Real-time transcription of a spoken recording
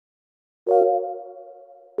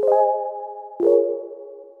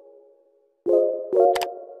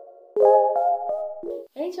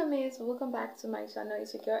Hey Chummies, welcome back to my channel.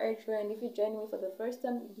 It's your girl Ertra, and if you're joining me for the first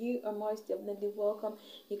time, you are most definitely welcome.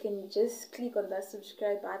 You can just click on that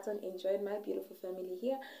subscribe button and join my beautiful family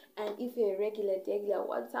here. And if you're a regular,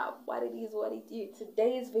 what's up? What it is, what it is.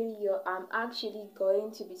 Today's video, I'm actually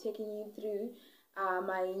going to be taking you through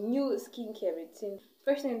my new skincare routine.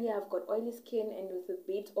 Personally, I've got oily skin and with a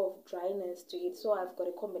bit of dryness to it, so I've got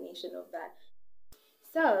a combination of that.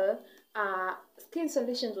 So, Skin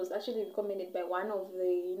Solutions was actually recommended by one of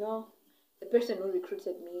the person who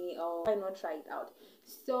recruited me, or why not try it out.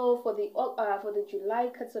 So for the July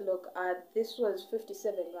catalog, this was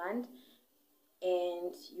 57 rand,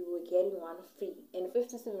 and you were getting one free. And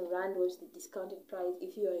 57 rand was the discounted price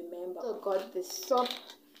if you remember. So I got the soap,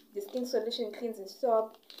 the Skin Solution cleansing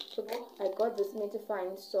soap. So I got this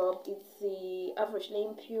mattifying soap. It's the Average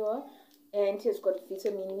Lane Pure, and it has got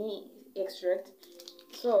vitamin E extract.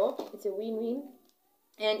 So it's a win-win,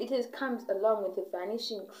 and it comes along with the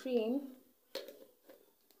vanishing cream.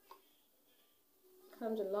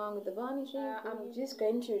 I'm just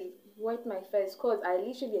going to wipe my face because I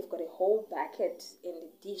literally have got a whole bucket in the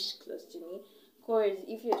dish close to me. Because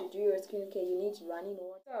if you're to do your skincare, you need running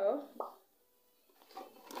water.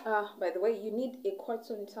 So, by the way, you need a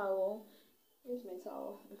cotton towel. Here's my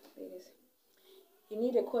towel. There it is. You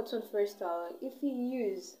need a cotton first towel. If you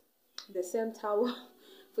use the same towel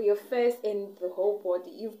for your face and the whole body,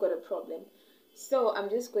 you've got a problem. So I'm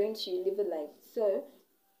just going to leave it like so,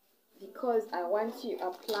 because I want to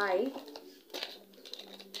apply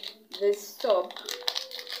this soap.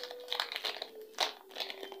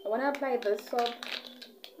 I want to apply the soap.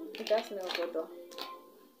 It does smell good though.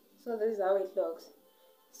 So this is how it looks.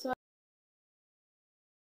 So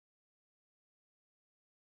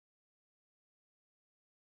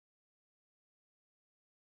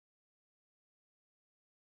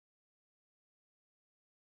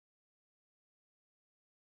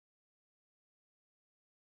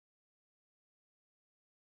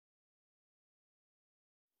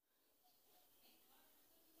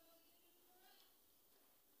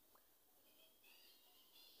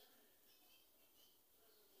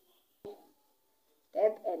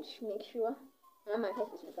dab and make sure my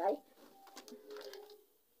face is dry.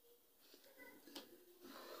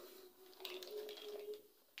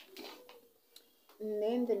 And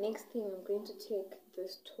then the next thing, I'm going to take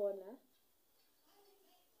this toner.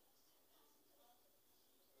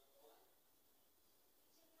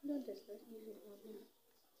 No, that's not even on.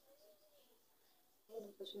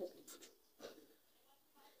 Unfortunately.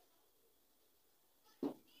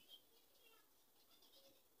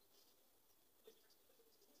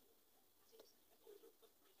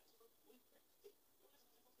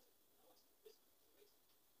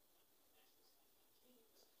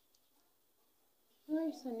 Where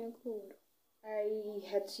is Sonia cold? I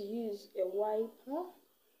had to use a wiper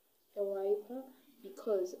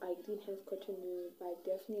because I didn't have cotton wool, but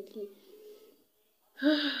definitely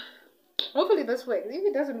hopefully this works. If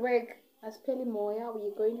it doesn't work, as Peli Moya,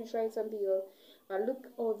 we're going to try something else. But look,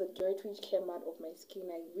 all the dirt which came out of my skin.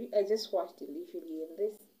 I just washed it literally, and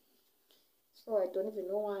this, so I don't even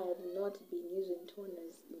know why I have not been using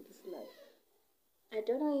toners in this life. I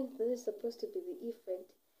don't know if this is supposed to be the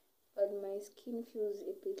effect, but my skin feels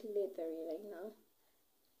a bit leathery right now.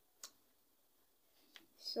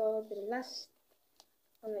 So the last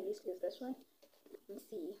on my list is this one. Let's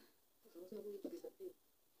see.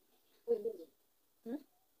 Hmm?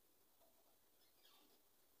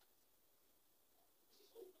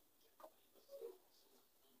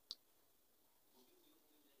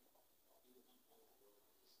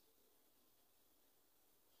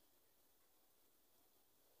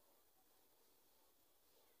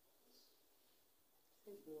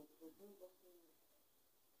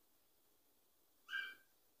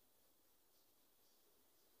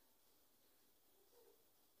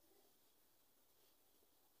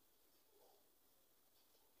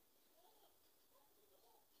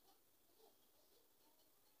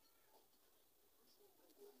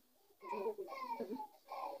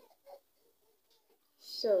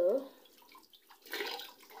 So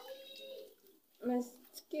my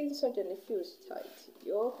skin certainly feels tight,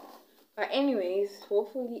 yo. But anyways,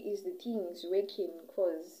 hopefully is the things working,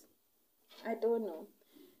 cause I don't know.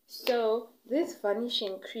 So this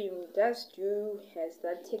vanishing cream has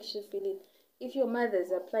that texture feeling. If your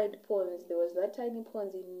mother's applied pons, there was that tiny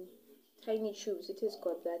pons in tiny tubes, it has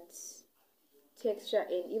got that texture,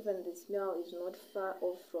 and even the smell is not far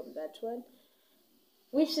off from that one,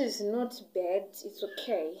 which is not bad. It's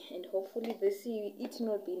okay, and hopefully it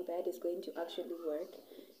not being bad is going to actually work.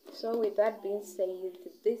 So with that being said,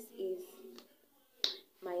 this is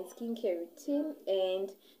my skincare routine.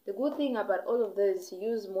 And the good thing about all of this,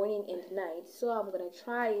 use morning and night. So I'm gonna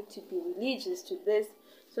try to be religious to this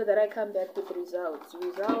so that I come back with results.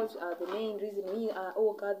 Results are the main reason we are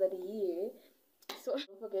all gathered here. So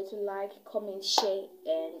don't forget to like, comment, share,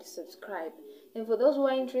 and subscribe. And for those who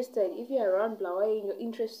are interested, if you're around Blawayo and you're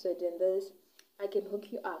interested in this, I can hook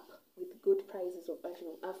you up with good prices of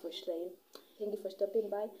Afro Shine. Thank you for stopping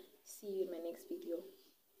by. See you in my next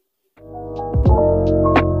video.